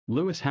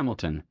Lewis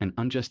Hamilton, an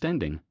unjust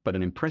ending, but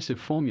an impressive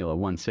Formula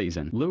One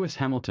season. Lewis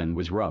Hamilton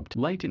was robbed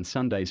late in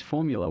Sunday's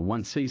Formula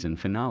One season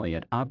finale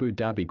at Abu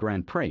Dhabi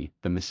Grand Prix.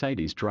 The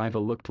Mercedes driver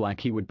looked like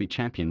he would be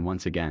champion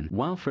once again.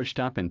 While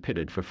Verstappen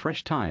pitted for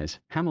fresh tyres,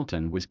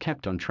 Hamilton was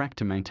kept on track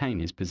to maintain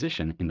his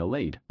position in the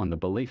lead, on the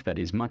belief that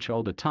his much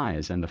older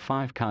tyres and the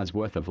 5 cars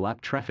worth of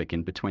lap traffic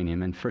in between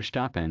him and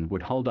Verstappen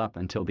would hold up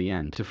until the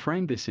end. To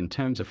frame this in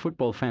terms a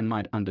football fan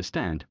might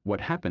understand, what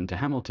happened to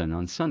Hamilton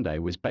on Sunday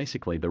was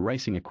basically the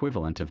racing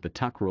equivalent of the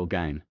tuck rule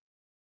game.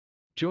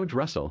 George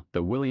Russell,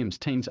 the Williams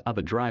team's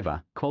other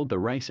driver, called the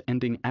race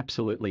ending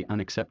absolutely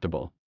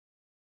unacceptable.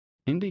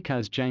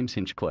 IndyCar's James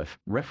Hinchcliffe,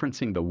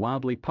 referencing the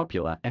wildly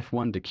popular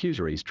F1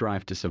 docuseries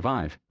Drive to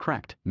Survive,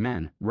 cracked,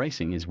 "Man,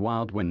 racing is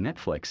wild when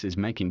Netflix is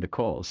making the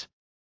calls."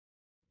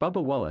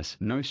 Bubba Wallace,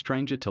 no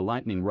stranger to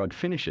lightning rod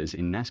finishes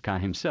in NASCAR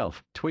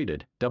himself,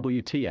 tweeted,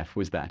 "WTF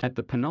was that?" At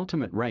the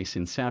penultimate race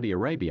in Saudi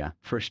Arabia,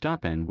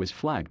 Verstappen was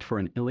flagged for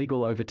an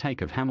illegal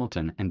overtake of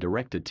Hamilton and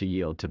directed to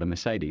yield to the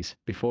Mercedes.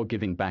 Before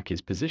giving back his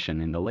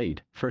position in the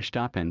lead,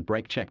 Verstappen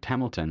brake-checked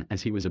Hamilton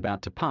as he was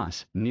about to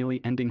pass,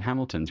 nearly ending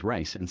Hamilton's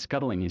race and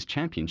scuttling his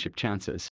championship chances.